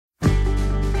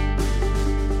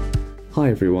Hi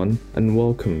everyone, and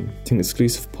welcome to an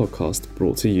exclusive podcast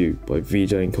brought to you by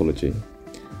VJ Oncology.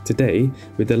 Today,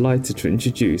 we're delighted to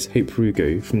introduce Hope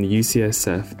Rugo from the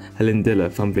UCSF Helen Diller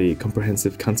Family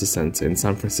Comprehensive Cancer Center in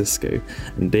San Francisco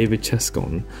and David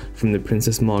Chescon from the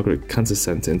Princess Margaret Cancer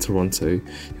Center in Toronto,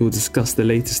 who will discuss the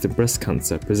latest in breast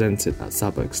cancer presented at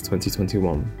SABCS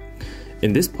 2021.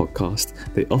 In this podcast,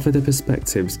 they offer their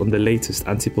perspectives on the latest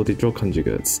antibody-drug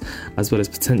conjugates, as well as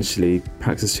potentially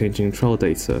practice-changing trial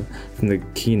data from the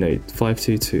Keynote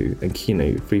 522 and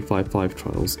Keynote 355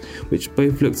 trials, which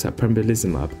both looked at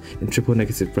pembrolizumab in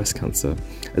triple-negative breast cancer,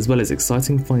 as well as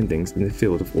exciting findings in the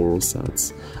field of oral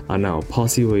SERDs. I now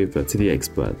pass you over to the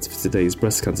experts for today's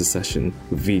breast cancer session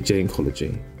with VJ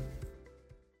Oncology.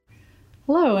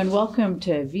 Hello and welcome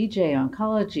to VJ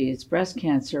Oncology's Breast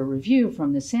Cancer Review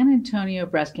from the San Antonio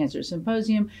Breast Cancer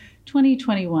Symposium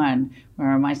 2021,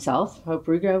 where myself, Hope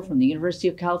Rugo from the University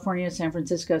of California, San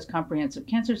Francisco's Comprehensive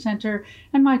Cancer Center,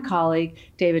 and my colleague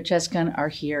David Chescon are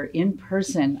here in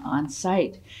person on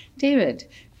site. David,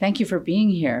 thank you for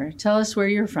being here. Tell us where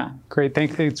you're from. Great.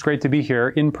 It's great to be here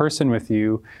in person with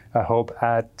you, Hope,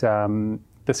 at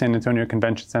the San Antonio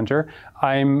Convention Center.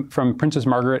 I'm from Princess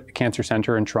Margaret Cancer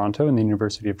Center in Toronto in the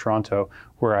University of Toronto,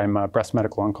 where I'm a breast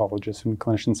medical oncologist and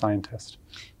clinician scientist.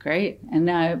 Great.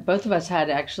 And both of us had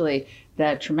actually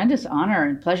the tremendous honor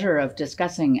and pleasure of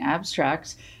discussing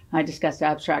abstracts. I discussed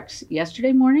abstracts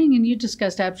yesterday morning, and you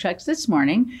discussed abstracts this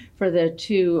morning for the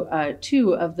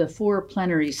two of the four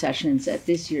plenary sessions at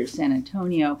this year's San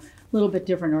Antonio. A little bit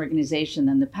different organization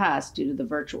than the past due to the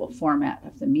virtual format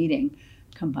of the meeting.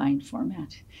 Combined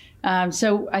format.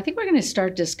 So I think we're going to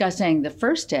start discussing the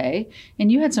first day,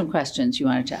 and you had some questions you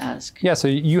wanted to ask. Yeah, so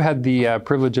you had the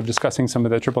privilege of discussing some of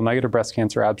the triple-negative breast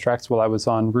cancer abstracts while I was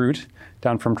en route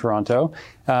down from Toronto.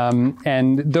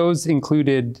 And those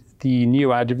included the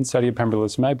neoadjuvant study of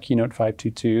pembrolizumab, Keynote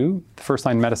 522, the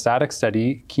first-line metastatic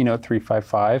study, Keynote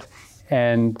 355,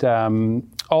 and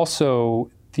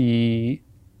also the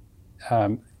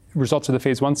results of the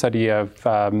phase 1 study of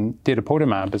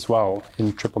datopotamab as well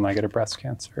in triple-negative breast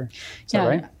cancer. Is that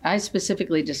right? I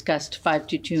specifically discussed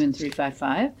 522 and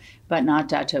 355, but not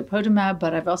datopotamab.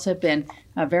 But I've also been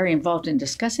very involved in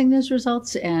discussing those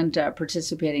results and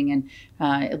participating in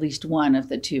at least one of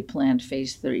the two planned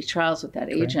phase 3 trials with that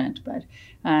agent. But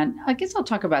I guess I'll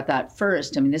talk about that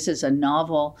first. I mean, this is a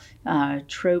novel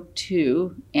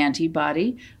TROP2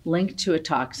 antibody linked to a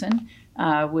toxin,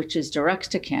 which is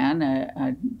deruxtecan,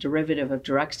 a derivative of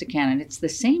deruxtecan, and it's the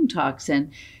same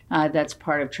toxin that's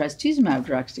part of trastuzumab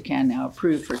deruxtecan, now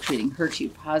approved for treating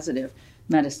HER2-positive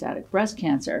metastatic breast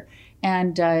cancer.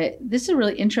 And this is a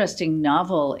really interesting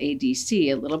novel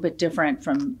ADC, a little bit different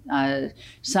from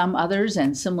some others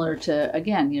and similar to,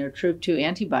 again, TROP2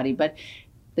 antibody, but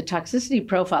the toxicity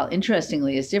profile,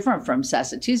 interestingly, is different from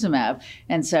sacituzumab.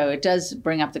 And so it does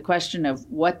bring up the question of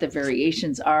what the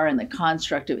variations are in the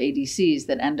construct of ADCs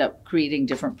that end up creating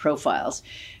different profiles.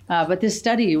 But this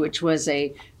study, which was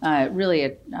really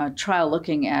a trial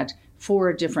looking at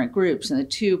 4 different groups, and the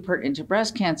 2 pertinent to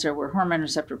breast cancer were hormone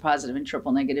receptor positive and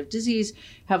triple negative disease,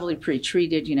 heavily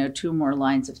pretreated, 2 or more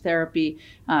lines of therapy,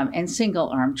 and single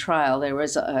arm trial. There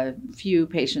was a few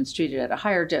patients treated at a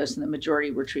higher dose, and the majority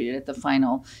were treated at the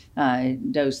final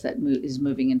dose that is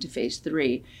moving into phase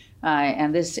 3.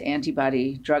 And this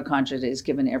antibody drug conjugate is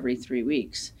given every 3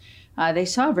 weeks. They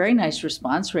saw a very nice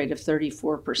response rate of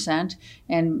 34%,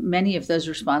 and many of those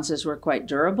responses were quite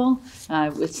durable.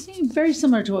 It seemed very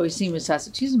similar to what we've seen with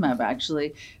sacituzumab,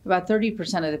 actually. About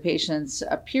 30% of the patients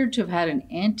appeared to have had an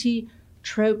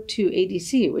anti-TROP2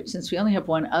 ADC, which, since we only have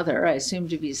one other, I assume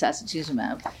to be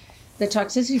sacituzumab. The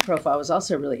toxicity profile was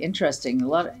also really interesting. A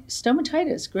lot of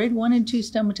stomatitis, grade 1 and 2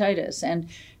 stomatitis. And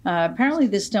apparently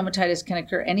this stomatitis can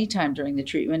occur anytime during the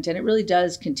treatment, and it really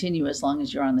does continue as long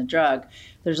as you're on the drug.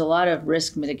 There's a lot of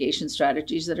risk mitigation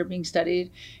strategies that are being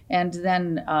studied. And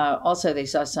then also they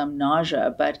saw some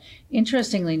nausea, but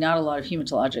interestingly, not a lot of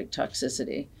hematologic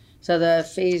toxicity. So the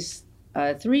phase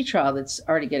 3 trial that's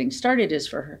already getting started is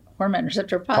for hormone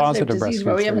receptor positive disease,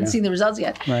 where we haven't seen the results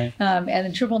yet. Right. And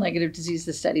in triple negative disease,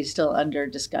 the study is still under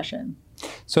discussion.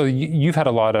 So you've had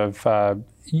a lot of,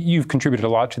 you've contributed a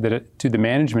lot to the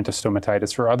management of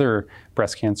stomatitis for other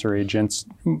breast cancer agents.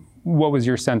 What was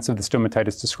your sense of the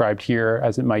stomatitis described here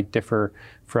as it might differ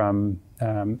from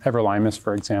everolimus,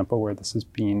 for example, where this has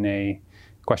been a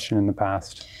question in the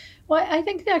past? Well, I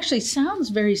think it actually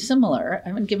sounds very similar. I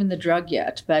haven't given the drug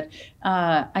yet, but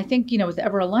I think, with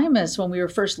everolimus, when we were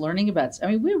first learning about,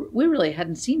 we really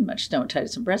hadn't seen much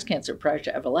stomatitis in breast cancer prior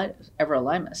to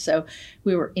everolimus. So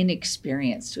we were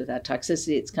inexperienced with that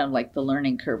toxicity. It's kind of like the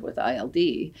learning curve with ILD.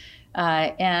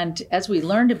 And as we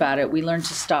learned about it, we learned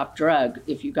to stop drug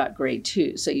if you got grade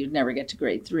 2, so you'd never get to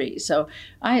grade 3. So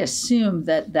I assume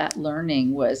that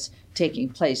learning was taking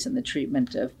place in the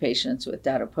treatment of patients with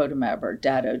datopotamab or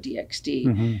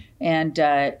Dato-DXd.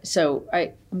 And so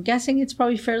I'm guessing it's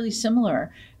probably fairly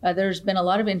similar. There's been a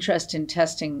lot of interest in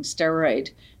testing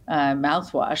steroid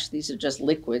mouthwash. These are just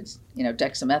liquids,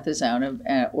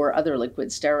 dexamethasone or other liquid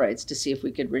steroids, to see if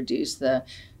we could reduce the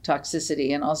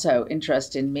toxicity, and also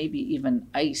interest in maybe even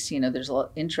ice. There's a lot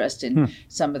of interest in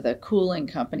some of the cooling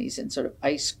companies in sort of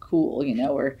ice cool,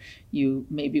 where you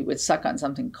maybe would suck on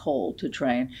something cold to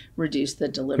try and reduce the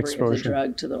delivery of the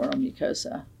drug to the oral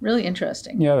mucosa. Really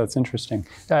interesting. Yeah, that's interesting.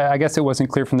 I guess it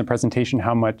wasn't clear from the presentation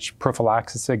how much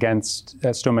prophylaxis against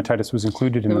stomatitis was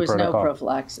included in the protocol. There was no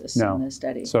prophylaxis in the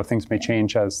study. So things may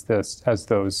change as this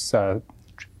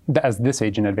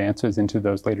agent advances into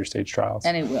those later stage trials.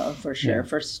 And it will, for sure,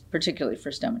 particularly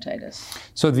for stomatitis.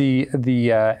 So the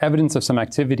evidence of some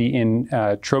activity in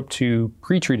TROP2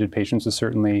 pretreated patients is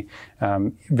certainly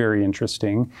very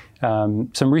interesting.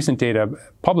 Some recent data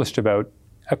published about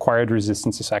acquired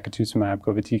resistance to sacituzumab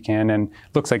govitecan, and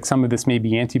looks like some of this may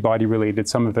be antibody related,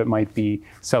 some of it might be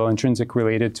cell intrinsic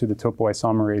related to the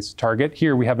topoisomerase target.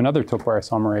 Here we have another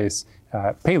topoisomerase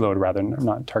payload, rather,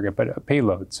 not target, but a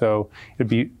payload. So it'd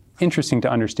be interesting to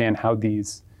understand how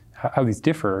these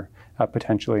differ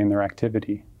potentially in their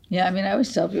activity. Yeah, I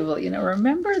always tell people,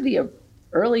 remember the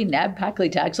early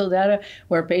nab-paclitaxel data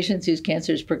where patients whose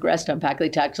cancers progressed on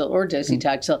paclitaxel or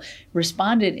docetaxel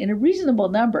responded in a reasonable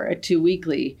number to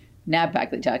weekly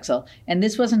nab-paclitaxel. And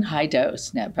this wasn't high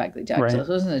dose nab-paclitaxel. Right. This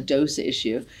wasn't a dose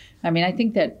issue. I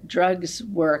think that drugs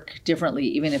work differently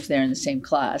even if they're in the same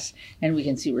class, and we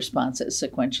can see responses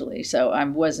sequentially. So I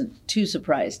wasn't too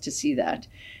surprised to see that.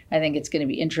 I think it's going to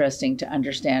be interesting to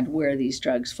understand where these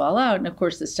drugs fall out. And of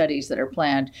course, the studies that are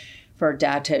planned for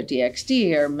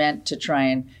Dato-DXd are meant to try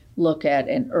and look at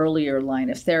an earlier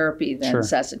line of therapy than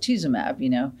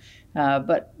sacituzumab,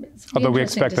 but although we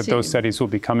expect that those studies will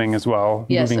be coming as well,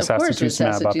 moving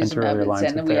sacituzumab up into earlier lines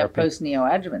of therapy. And we have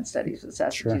post-neoadjuvant studies with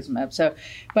sacituzumab. So,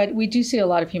 but we do see a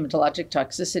lot of hematologic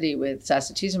toxicity with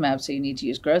sacituzumab, so you need to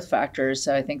use growth factors.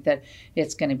 So I think that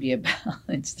it's going to be a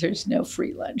balance. There's no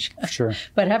free lunch. Sure.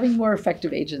 But having more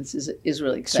effective agents is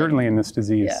really exciting. Certainly in this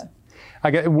disease. Yeah. I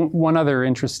get one other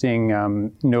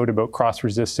interesting note about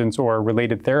cross-resistance or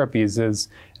related therapies is,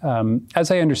 as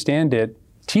I understand it,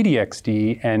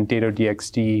 T-DXd and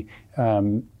Dato-DXd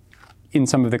in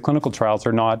some of the clinical trials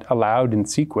are not allowed in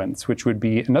sequence, which would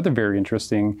be another very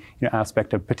interesting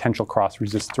aspect of potential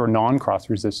cross-resistance or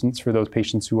non-cross-resistance for those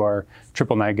patients who are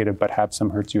triple negative but have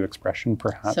some HER2 expression,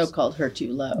 perhaps. So-called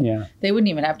HER2 low. Yeah. They wouldn't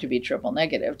even have to be triple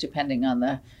negative, depending on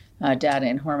the data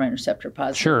in hormone receptor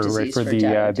positive disease. Sure, right, for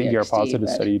the ER positive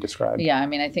study you described. Yeah,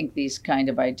 I think these kind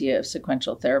of idea of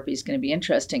sequential therapy is going to be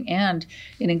interesting, and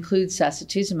it includes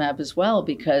sacituzumab as well,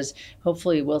 because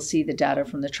hopefully we'll see the data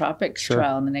from the TROPiCS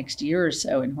trial in the next year or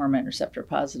so in hormone receptor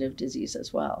positive disease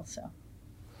as well.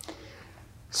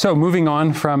 So moving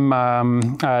on from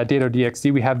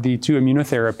Dato-DXd, we have the 2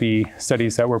 immunotherapy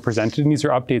studies that were presented, and these are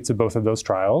updates of both of those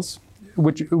trials.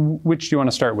 Which do you want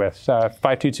to start with?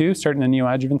 522, starting in the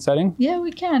neoadjuvant setting? Yeah,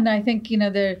 we can. I think,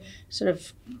 they're sort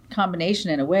of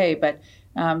combination in a way. But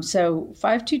so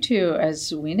 522,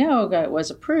 as we know,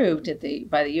 was approved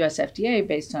by the US FDA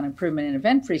based on improvement in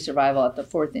event-free survival at the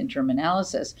 4th interim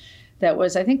analysis. That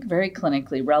was, I think, very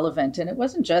clinically relevant. And it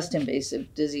wasn't just invasive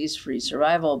disease-free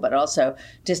survival, but also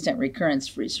distant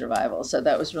recurrence-free survival. So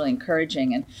that was really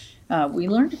encouraging. And we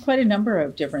learned quite a number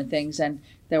of different things. And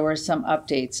there were some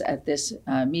updates at this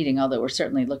meeting, although we're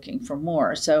certainly looking for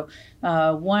more. So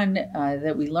one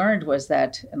that we learned was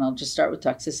that, and I'll just start with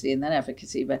toxicity and then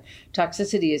efficacy, but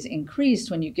toxicity is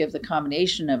increased when you give the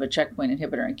combination of a checkpoint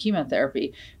inhibitor and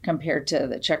chemotherapy compared to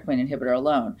the checkpoint inhibitor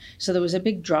alone. So there was a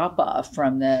big drop-off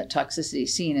from the toxicity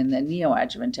seen in the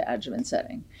neoadjuvant to adjuvant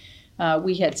setting.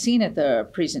 We had seen at the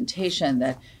presentation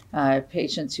that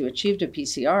patients who achieved a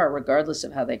PCR, regardless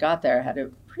of how they got there, had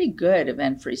a pretty good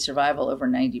event-free survival, over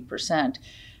 90%.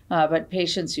 But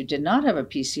patients who did not have a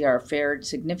PCR fared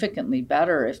significantly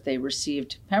better if they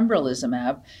received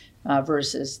pembrolizumab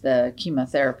versus the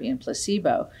chemotherapy and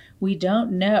placebo. We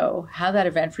don't know how that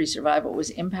event-free survival was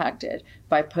impacted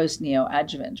by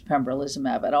post-neoadjuvant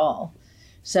pembrolizumab at all.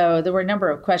 So there were a number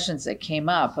of questions that came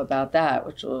up about that,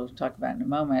 which we'll talk about in a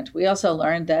moment. We also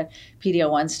learned that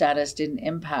PD-L1 status didn't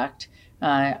impact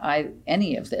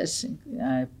any of this,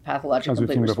 pathologic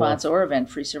complete response or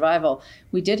event-free survival.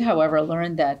 We did, however,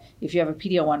 learn that if you have a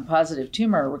PD-L1 positive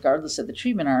tumor, regardless of the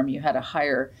treatment arm, you had a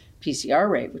higher PCR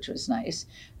rate, which was nice.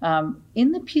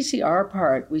 In the PCR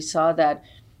part, we saw that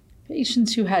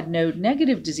patients who had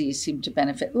node-negative disease seemed to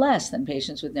benefit less than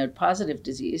patients with node-positive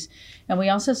disease. And we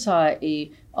also saw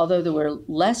although there were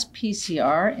less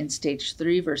PCR in stage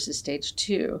 3 versus stage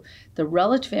 2, the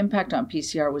relative impact on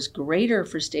PCR was greater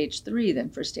for stage 3 than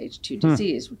for stage 2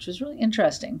 disease, which was really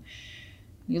interesting.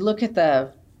 You look at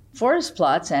the forest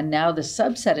plots and now the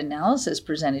subset analysis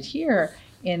presented here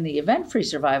in the event-free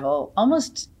survival,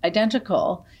 almost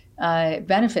identical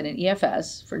benefit in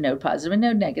EFS for node positive and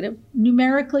node negative,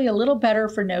 numerically a little better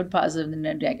for node positive than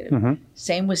node negative.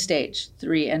 Same with stage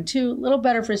 3 and 2, a little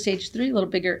better for stage 3, a little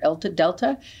bigger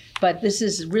delta, but this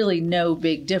is really no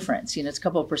big difference. It's a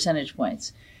couple of percentage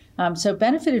points. So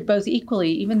benefited both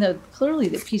equally, even though clearly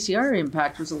the PCR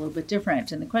impact was a little bit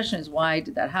different. And the question is, why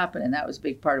did that happen? And that was a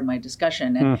big part of my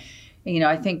discussion. And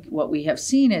I think what we have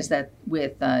seen is that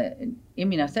with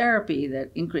immunotherapy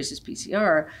that increases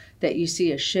PCR, that you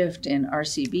see a shift in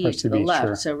RCB to the left.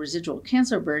 Sure. So residual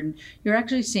cancer burden, you're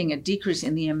actually seeing a decrease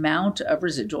in the amount of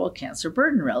residual cancer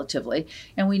burden relatively.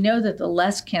 And we know that the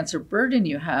less cancer burden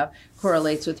you have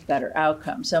correlates with better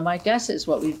outcomes. So my guess is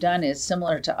what we've done is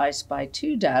similar to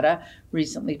iSPY2 data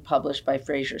recently published by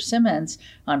Fraser Simmons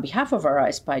on behalf of our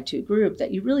iSPY2 group,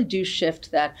 that you really do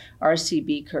shift that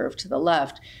RCB curve to the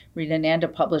left. Rita Nanda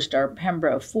published our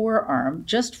Pembro 4 arm.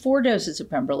 Just 4 doses of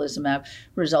pembrolizumab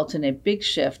result in a big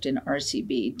shift in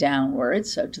RCB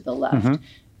downwards, so to the left,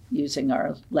 using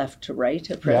our left to right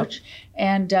approach.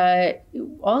 And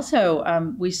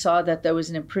also we saw that there was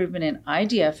an improvement in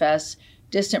IDFS,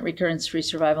 distant recurrence-free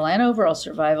survival, and overall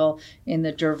survival in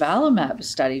the durvalumab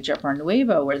study,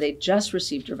 Geparnuevo, where they just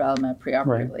received durvalumab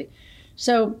preoperatively. Right.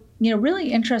 So,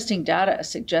 really interesting data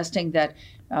suggesting that,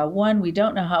 one, we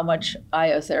don't know how much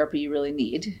IO therapy you really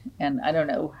need, and I don't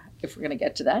know if we're going to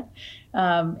get to that.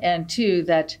 And two,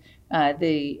 that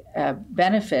the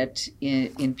benefit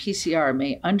in PCR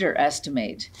may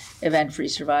underestimate event-free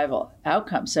survival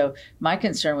outcomes. So my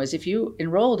concern was if you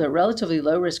enrolled a relatively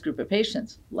low-risk group of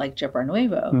patients, like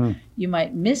Geparnuevo, you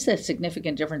might miss a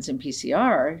significant difference in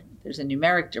PCR. There's a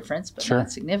numeric difference, but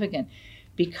not significant,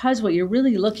 because what you're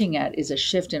really looking at is a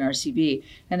shift in RCB.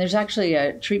 And there's actually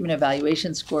a treatment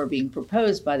evaluation score being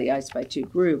proposed by the iSPY2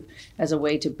 group as a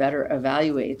way to better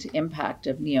evaluate impact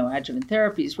of neoadjuvant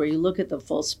therapies, where you look at the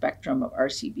full spectrum of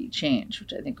RCB change,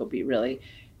 which I think will be really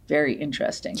very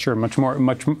interesting. Sure, much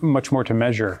more to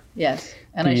measure. Yes,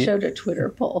 and I showed a Twitter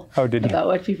poll about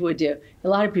what people would do. A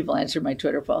lot of people answered my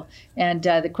Twitter poll, and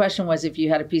the question was, if you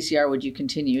had a PCR, would you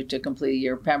continue to complete a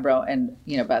year of Pembro? And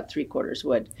about 3/4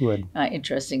 would.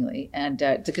 Interestingly, and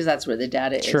because that's where the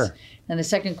data is. Sure. And the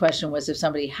second question was, if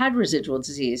somebody had residual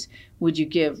disease, would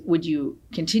you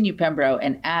continue Pembro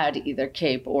and add either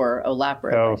CAPE or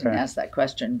olaparib? I didn't ask that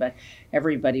question, but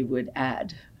everybody would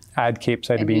add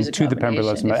capecitabine to the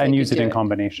pembrolizumab and use it in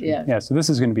combination. Yeah. So this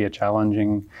is going to be a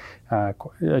challenging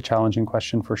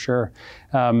question for sure.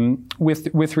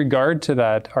 With regard to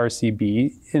that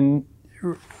RCB,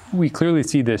 we clearly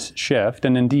see this shift,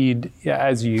 and indeed,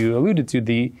 as you alluded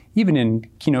to, even in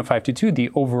KEYNOTE-522, the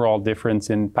overall difference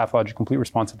in pathologic complete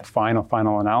response at the final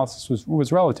analysis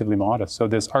was relatively modest. So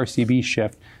this RCB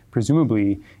shift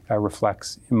presumably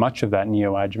reflects much of that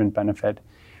neoadjuvant benefit.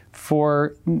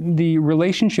 For the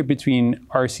relationship between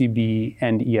RCB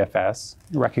and EFS,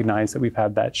 recognize that we've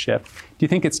had that shift. Do you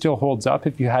think it still holds up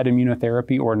if you had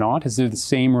immunotherapy or not? Is there the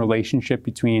same relationship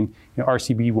between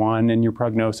RCB1 and your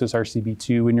prognosis,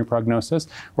 RCB2 and your prognosis?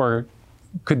 Or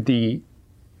could the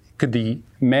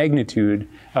magnitude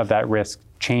of that risk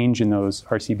change in those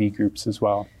RCB groups as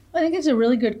well? I think it's a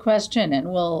really good question,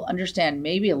 and we'll understand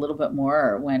maybe a little bit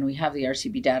more when we have the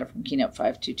RCB data from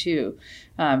KEYNOTE-522.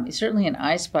 Certainly in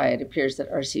iSPY, it appears that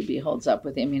RCB holds up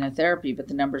with immunotherapy, but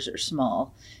the numbers are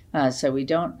small. So I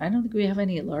don't think we have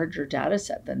any larger data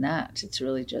set than that. It's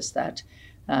really just that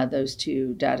those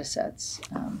two data sets.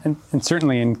 And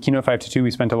certainly in KEYNOTE-522,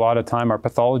 we spent a lot of time, our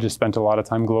pathologists spent a lot of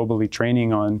time globally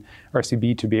training on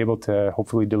RCB to be able to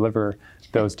hopefully deliver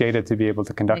those data to be able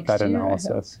to conduct that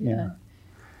analysis. Yeah.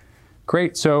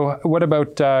 Great. So what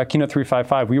about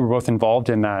KEYNOTE-355? We were both involved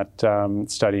in that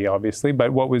study, obviously,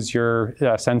 but what was your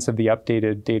sense of the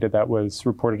updated data that was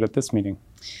reported at this meeting?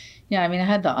 Yeah, I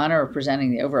had the honor of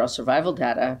presenting the overall survival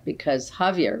data because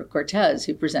Javier Cortez,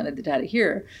 who presented the data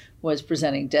here, was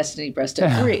presenting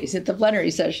DESTINY-Breast03 at the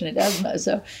plenary session at ESMO.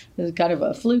 So it was kind of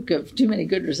a fluke of too many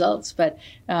good results. But,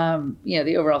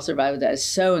 the overall survival data is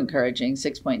so encouraging,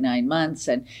 6.9 months.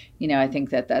 And, I think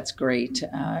that's great.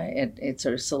 It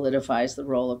sort of solidifies the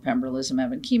role of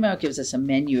pembrolizumab and chemo, gives us a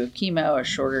menu of chemo, a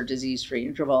shorter disease-free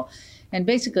interval. And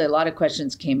basically, a lot of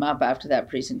questions came up after that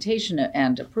presentation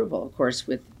and approval, of course,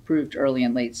 with approved early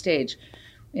and late stage.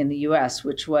 in the US,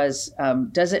 which was,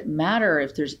 does it matter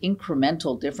if there's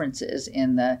incremental differences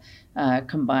in the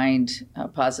combined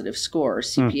positive score,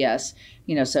 CPS?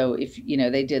 So if,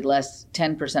 they did less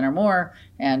 10% or more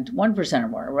and 1% or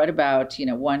more, what about,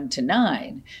 1 to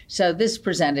 9? So this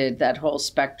presented that whole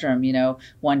spectrum,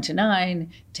 1 to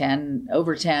 9, 10,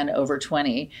 over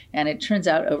 20. And it turns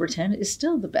out over 10 is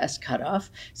still the best cutoff.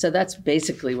 So that's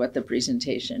basically what the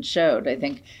presentation showed. I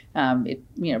think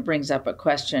it, brings up a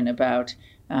question about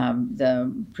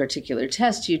the particular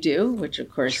test you do, which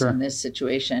of course Sure. in this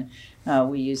situation,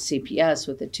 we use CPS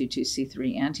with the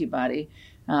 22C3 antibody.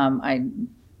 I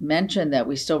mentioned that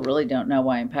we still really don't know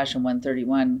why IMpassion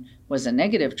 131 was a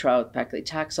negative trial with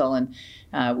paclitaxel,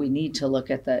 and we need to look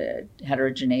at the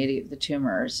heterogeneity of the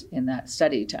tumors in that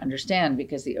study to understand,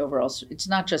 because the overall, it's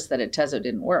not just that Atezo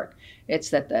didn't work, it's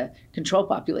that the control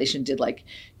population did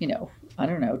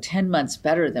 10 months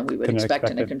better than we would expect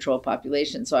in a control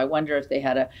population. So I wonder if they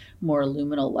had a more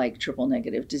luminal-like triple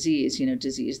negative disease,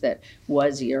 disease that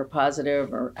was ER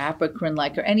positive or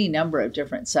apocrine-like, or any number of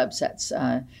different subsets,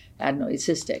 adenoid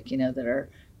cystic, that are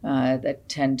that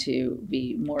tend to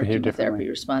be more chemotherapy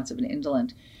responsive and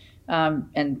indolent,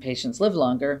 and patients live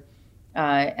longer.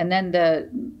 And then the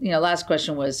last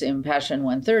question was IMpassion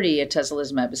 130.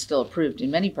 Atezolizumab is still approved in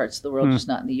many parts of the world, just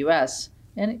not in the U.S.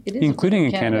 And it is including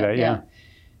in Canada, yeah.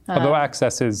 Although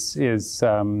access is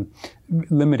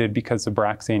limited because the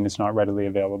Abraxane is not readily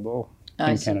available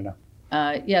in Canada.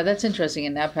 Yeah, that's interesting.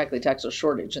 And that paclitaxel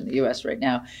shortage in the U.S. right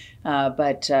now.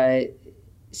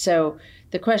 So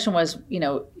the question was,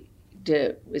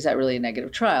 is that really a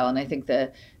negative trial? And I think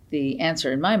the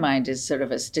answer in my mind is sort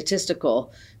of a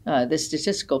statistical. The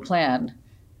statistical plan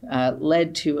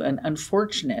led to an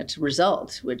unfortunate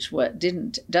result, which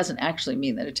doesn't actually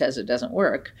mean that Atezo doesn't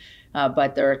work,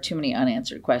 but there are too many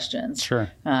unanswered questions.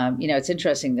 Sure. It's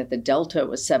interesting that the delta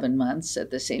was 7 months at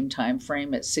the same time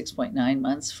frame at 6.9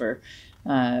 months for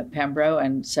Pembro,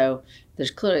 and so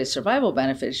there's clearly a survival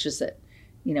benefit. It's just that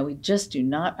we just do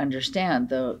not understand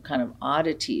the kind of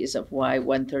oddities of why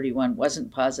 131 wasn't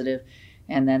positive,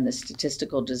 and then the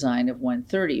statistical design of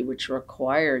 130, which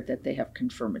required that they have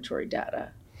confirmatory data.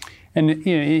 And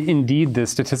indeed, the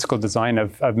statistical design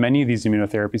of many of these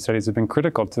immunotherapy studies have been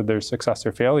critical to their success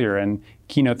or failure. And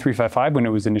Keynote 355, when it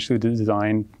was initially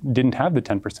designed, didn't have the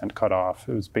 10% cutoff.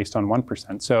 It was based on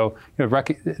 1%. So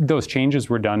those changes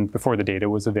were done before the data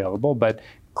was available, but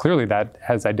clearly that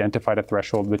has identified a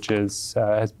threshold which has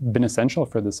been essential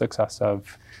for the success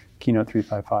of Keynote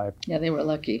 355. Yeah, they were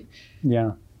lucky.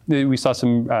 Yeah. We saw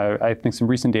some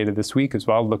recent data this week as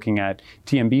well, looking at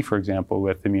TMB, for example,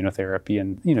 with immunotherapy,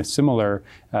 and similar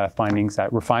findings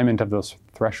that refinement of those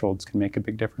thresholds can make a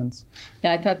big difference.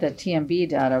 Yeah, I thought the TMB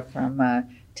data from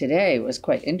today was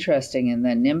quite interesting in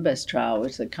the Nimbus trial,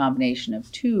 which is a combination of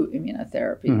two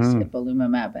immunotherapies,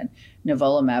 ipilimumab and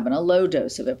nivolumab, and a low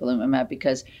dose of ipilimumab,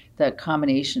 because the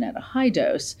combination at a high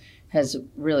dose has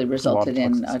really resulted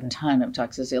in a ton of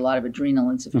toxicity, a lot of adrenal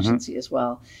insufficiency as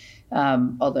well.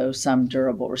 Although some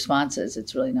durable responses,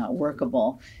 it's really not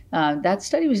workable. That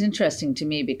study was interesting to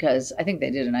me because I think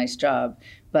they did a nice job,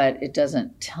 but it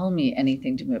doesn't tell me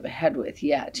anything to move ahead with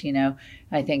yet.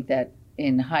 I think that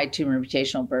in high tumor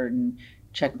mutational burden,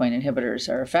 checkpoint inhibitors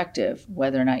are effective.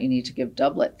 Whether or not you need to give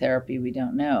doublet therapy, we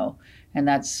don't know. And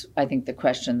that's, I think, the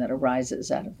question that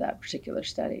arises out of that particular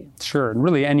study. Sure, and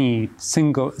really any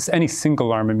single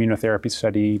arm immunotherapy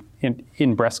study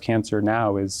in breast cancer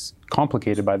now is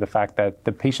complicated by the fact that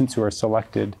the patients who are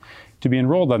selected to be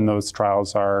enrolled on those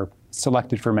trials are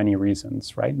selected for many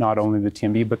reasons, right? Not only the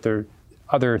TMB, but there are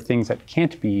other things that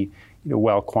can't be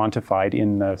well quantified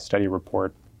in the study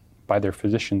report by their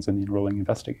physicians and the enrolling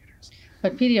investigators.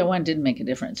 But PD-L1 didn't make a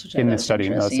difference, which I thought was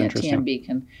interesting. That's interesting. TMB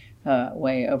can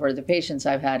weigh over. The patients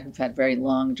I've had who've had very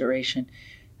long duration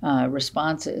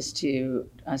responses to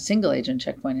a single agent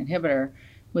checkpoint inhibitor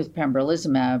with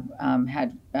pembrolizumab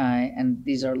had, and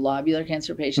these are lobular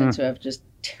cancer patients who have just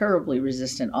terribly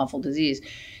resistant, awful disease.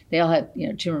 They all had,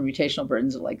 tumor mutational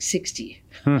burdens of like 60.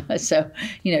 So,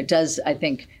 I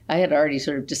think I had already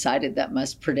sort of decided that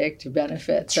must predict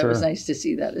benefit. So It was nice to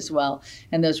see that as well.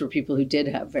 And those were people who did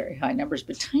have very high numbers,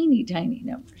 but tiny, tiny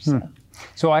numbers.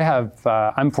 So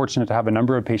I'm fortunate to have a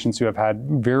number of patients who have had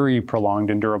very prolonged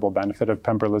and durable benefit of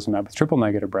pembrolizumab with triple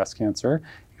negative breast cancer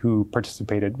who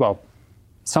participated,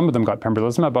 some of them got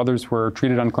pembrolizumab, others were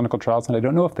treated on clinical trials, and I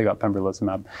don't know if they got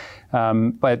pembrolizumab.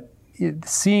 But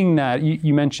seeing that,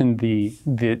 you mentioned the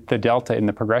delta in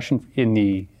the progression in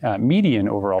the median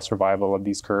overall survival of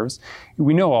these curves.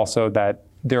 We know also that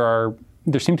there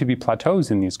seem to be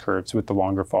plateaus in these curves with the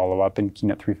longer follow-up in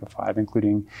Keynote 355,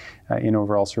 including in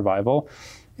overall survival.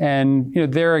 And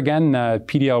there again,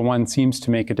 PD-L1 seems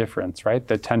to make a difference, right?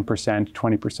 The 10%,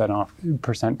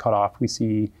 20% cutoff, we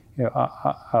see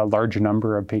a large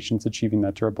number of patients achieving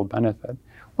that durable benefit.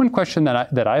 One question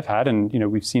that I've had, and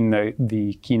we've seen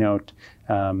the Keynote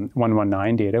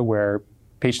 119 data where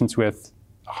patients with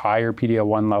higher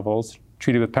PD-L1 levels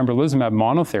treated with pembrolizumab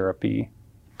monotherapy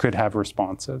could have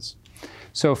responses.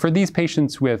 So for these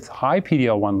patients with high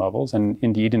PD-L1 levels, and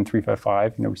indeed in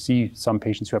 355, we see some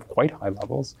patients who have quite high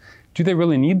levels, do they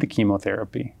really need the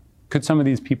chemotherapy? Could some of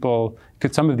these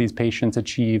patients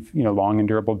achieve long and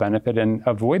durable benefit and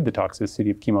avoid the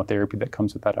toxicity of chemotherapy that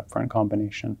comes with that upfront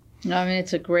combination? I mean,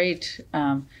 it's a great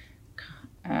comment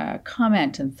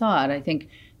and thought. I think,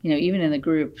 even in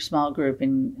the small group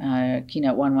in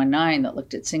Keynote 119 that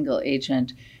looked at single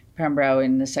agent pembro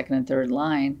in the second and third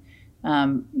line,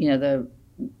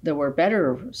 there were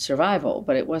better survival,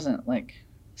 but it wasn't like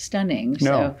stunning. No,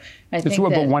 so I think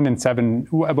about 1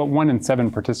 in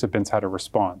 7 participants had a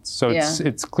response. So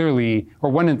it's clearly,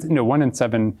 or 1 in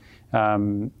 7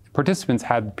 participants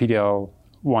had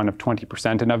PD-L1 of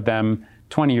 20%, and of them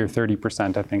 20 or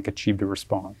 30%, I think, achieved a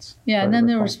response. Yeah, and then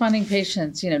the responding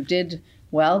patients, did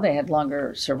well. They had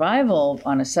longer survival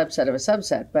on a subset of a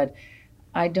subset, but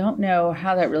I don't know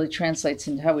how that really translates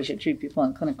into how we should treat people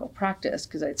in clinical practice,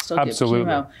 because I'd still give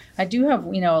chemo. I do have,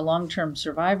 a long-term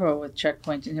survival with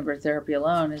checkpoint inhibitor therapy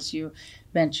alone, as you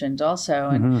mentioned also.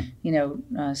 And,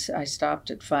 I stopped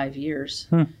at 5 years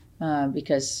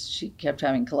because she kept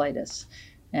having colitis.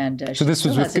 And so this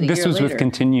was with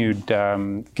continued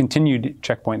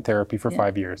checkpoint therapy for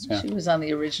 5 years. Yeah. She was on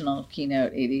the original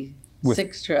Keynote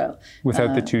 86 trial.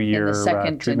 Without the 2-year in the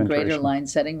second and greater duration. line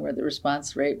setting, where the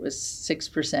response rate was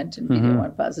 6% in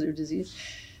PD-L1 positive disease.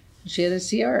 She had a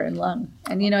CR in lung.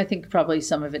 And, I think probably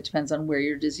some of it depends on where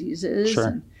your disease is.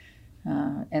 Sure.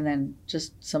 And then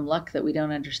just some luck that we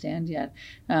don't understand yet.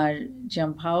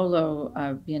 Gianpaolo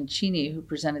Bianchini, who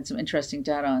presented some interesting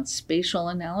data on spatial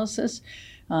analysis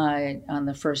on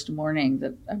the first morning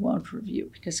that I won't review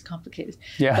because it's complicated.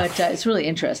 Yeah. But it's really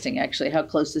interesting, actually, how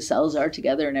close the cells are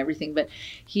together and everything. But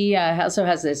he also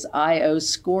has this IO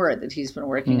score that he's been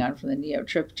working on from the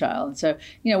NeoTrip trial. And so,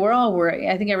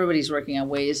 I think everybody's working on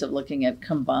ways of looking at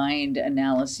combined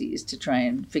analyses to try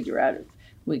and figure out if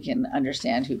we can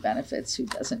understand who benefits, who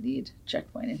doesn't need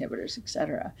checkpoint inhibitors, et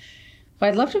cetera. But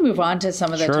I'd love to move on to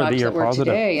some of the talks that were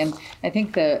today. And I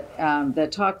think the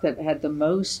talk that had the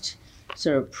most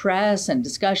sort of press and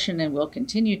discussion, and will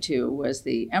continue to, was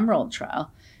the EMERALD trial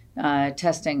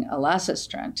testing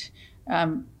elacestrant.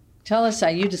 Tell us,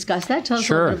 you discussed that. Tell us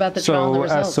a little bit about the trial and the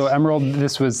results. So EMERALD,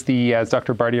 this was as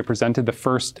Dr. Bardia presented, the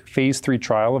first phase 3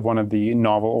 trial of one of the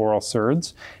novel oral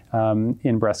SERDs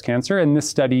in breast cancer. And this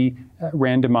study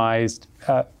randomized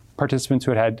participants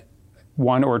who had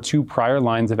 1 or 2 prior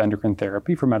lines of endocrine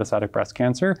therapy for metastatic breast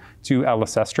cancer to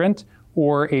elacestrant,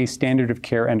 or a standard of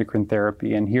care endocrine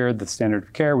therapy. And here the standard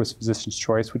of care was physician's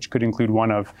choice, which could include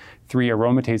one of 3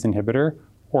 aromatase inhibitor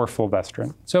or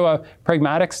fulvestrant. So a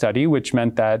pragmatic study, which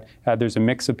meant that there's a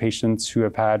mix of patients who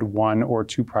have had 1 or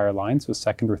 2 prior lines, so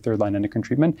second or third line endocrine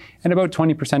treatment, and about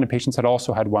 20% of patients had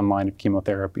also had 1 line of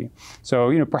chemotherapy.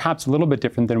 So, perhaps a little bit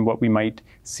different than what we might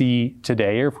see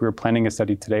today, or if we were planning a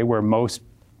study today where most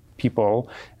people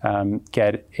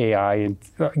get a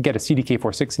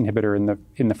CDK4/6 inhibitor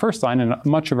in the first line, and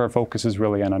much of our focus is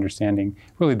really on understanding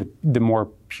the more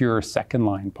pure second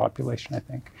line population, I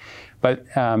think. But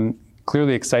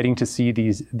clearly exciting to see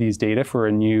these data for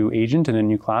a new agent and a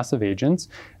new class of agents.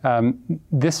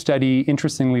 This study,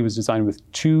 interestingly, was designed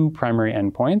with 2 primary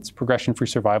endpoints: progression-free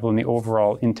survival in the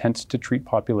overall intent to treat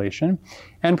population,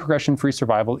 and progression-free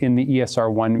survival in the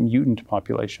ESR1 mutant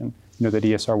population. That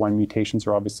ESR1 mutations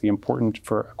are obviously important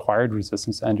for acquired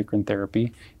resistance to endocrine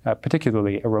therapy,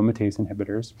 particularly aromatase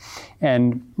inhibitors.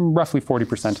 And roughly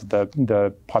 40% of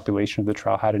the population of the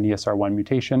trial had an ESR1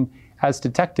 mutation, as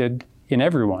detected in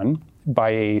everyone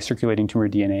by a circulating tumor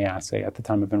DNA assay at the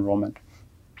time of enrollment.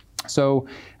 So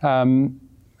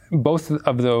both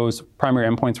of those primary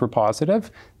endpoints were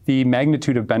positive. The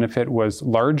magnitude of benefit was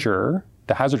larger.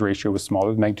 The hazard ratio was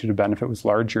smaller. The magnitude of benefit was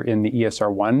larger in the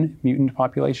ESR1 mutant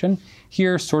population.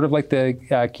 Here, sort of like the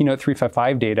Keynote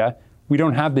 355 data, we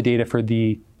don't have the data for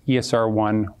the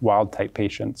ESR1 wild type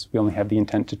patients. We only have the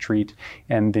intent to treat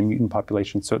and the mutant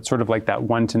population. So it's sort of like that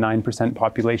 1 to 9%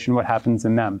 population, what happens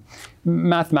in them.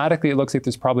 Mathematically, it looks like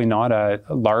there's probably not a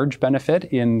large benefit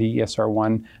in the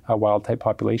ESR1 wild type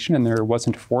population, and there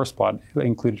wasn't a forest plot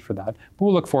included for that. But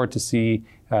we'll look forward to see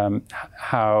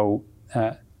how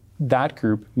that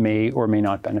group may or may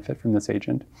not benefit from this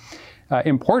agent.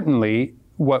 Importantly,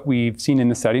 what we've seen in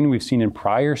the study, and we've seen in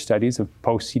prior studies of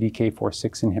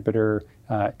post-CDK4/6 inhibitor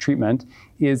treatment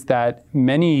is that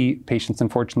many patients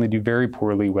unfortunately do very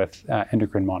poorly with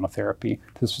endocrine monotherapy.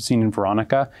 This was seen in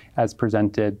Veronica as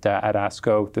presented at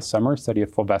ASCO this summer, a study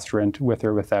of fulvestrant with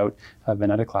or without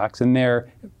venetoclax, and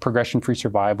their progression-free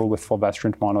survival with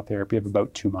fulvestrant monotherapy of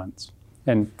about 2 months.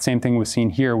 And same thing was seen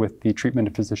here with the treatment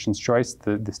of physician's choice,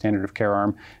 the standard of care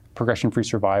arm. Progression-free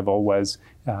survival was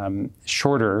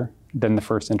shorter than the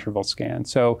first interval scan.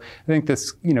 So I think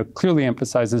this clearly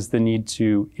emphasizes the need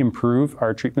to improve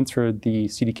our treatments for the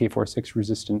CDK4/6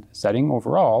 resistant setting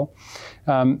overall,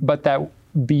 but that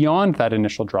beyond that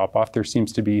initial drop-off, there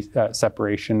seems to be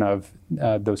separation of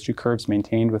those two curves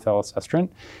maintained with elacestrant.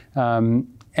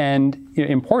 And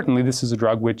importantly, this is a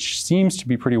drug which seems to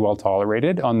be pretty well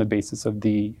tolerated on the basis of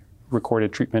the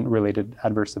recorded treatment-related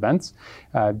adverse events.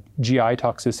 GI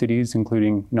toxicities,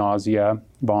 including nausea,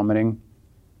 vomiting,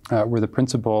 were the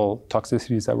principal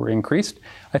toxicities that were increased.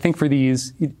 I think for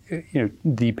these,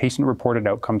 the patient-reported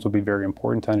outcomes will be very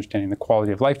important to understanding the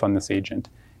quality of life on this agent,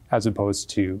 as opposed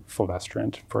to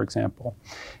fulvestrant, for example.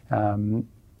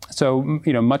 So,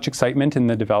 much excitement in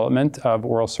the development of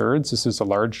oral SERDs. This is a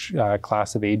large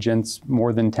class of agents,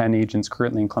 more than 10 agents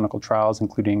currently in clinical trials,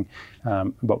 including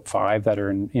about 5 that are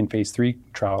in phase 3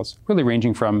 trials, really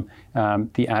ranging from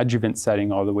the adjuvant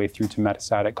setting all the way through to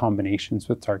metastatic combinations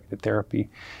with targeted therapy.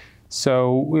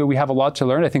 So we have a lot to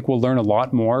learn. I think we'll learn a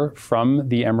lot more from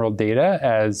the EMERALD data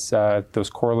as those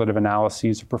correlative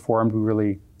analyses are performed. We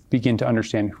really begin to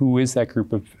understand who is that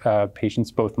group of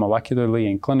patients, both molecularly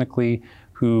and clinically,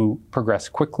 who progress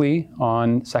quickly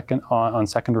on second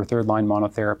or third line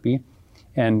monotherapy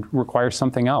and require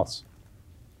something else.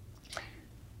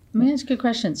 Let me ask you a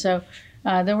question. So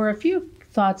there were a few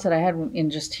thoughts that I had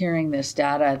in just hearing this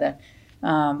data that,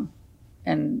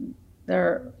 and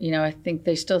they're, I think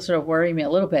they still sort of worry me a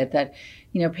little bit that,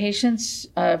 patients,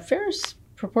 fair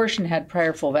proportion had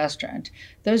prior fulvestrant.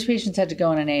 Those patients had to go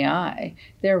on an AI.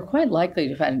 They were quite likely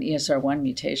to have had an ESR1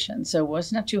 mutation. So it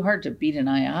was not too hard to beat an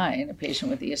II in a patient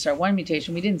with the ESR1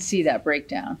 mutation. We didn't see that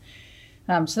breakdown.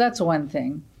 So that's one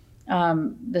thing.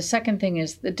 The second thing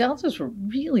is the deltas were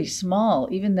really small,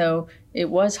 even though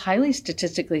it was highly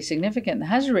statistically significant. The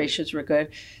hazard ratios were good.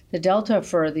 The delta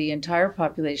for the entire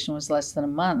population was less than a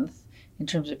month in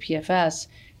terms of PFS,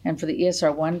 and for the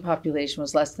ESR1 population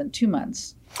was less than 2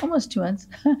 months. Almost 2 months.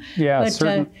 Yeah,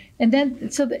 but, and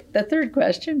then, so the third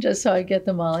question, just so I get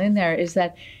them all in there, is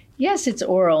that, yes, it's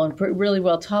oral and really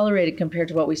well tolerated compared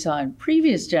to what we saw in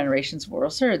previous generations of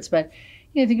oral SERDs, but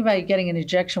think about getting an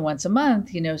injection once a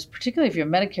month, particularly if you're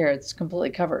Medicare, it's completely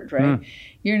covered, right?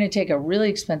 You're going to take a really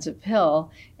expensive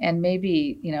pill, and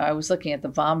maybe, I was looking at the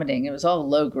vomiting, it was all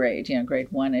low grade, grade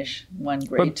 1-ish, 1,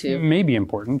 grade but 2. May be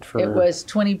important for... It was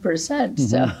 20%,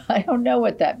 so I don't know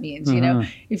what that means,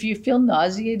 If you feel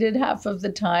nauseated half of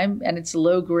the time and it's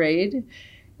low grade,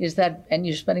 is that, and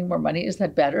you're spending more money, is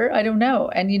that better? I don't know.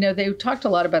 And, they talked a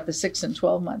lot about the 6 and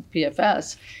 12-month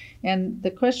PFS. And the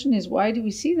question is, why do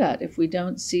we see that if we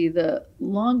don't see the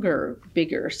longer,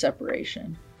 bigger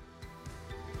separation?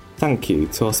 Thank you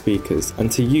to our speakers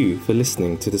and to you for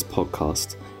listening to this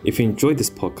podcast. If you enjoyed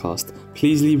this podcast,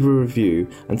 please leave a review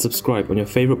and subscribe on your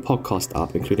favourite podcast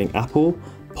app, including Apple,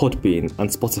 Podbean and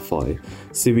Spotify,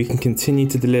 so we can continue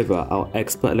to deliver our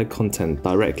expert-led content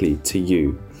directly to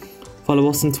you. Follow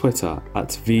us on Twitter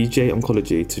at VJ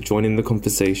Oncology to join in the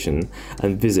conversation,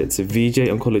 and visit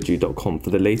vjoncology.com for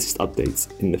the latest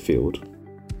updates in the field.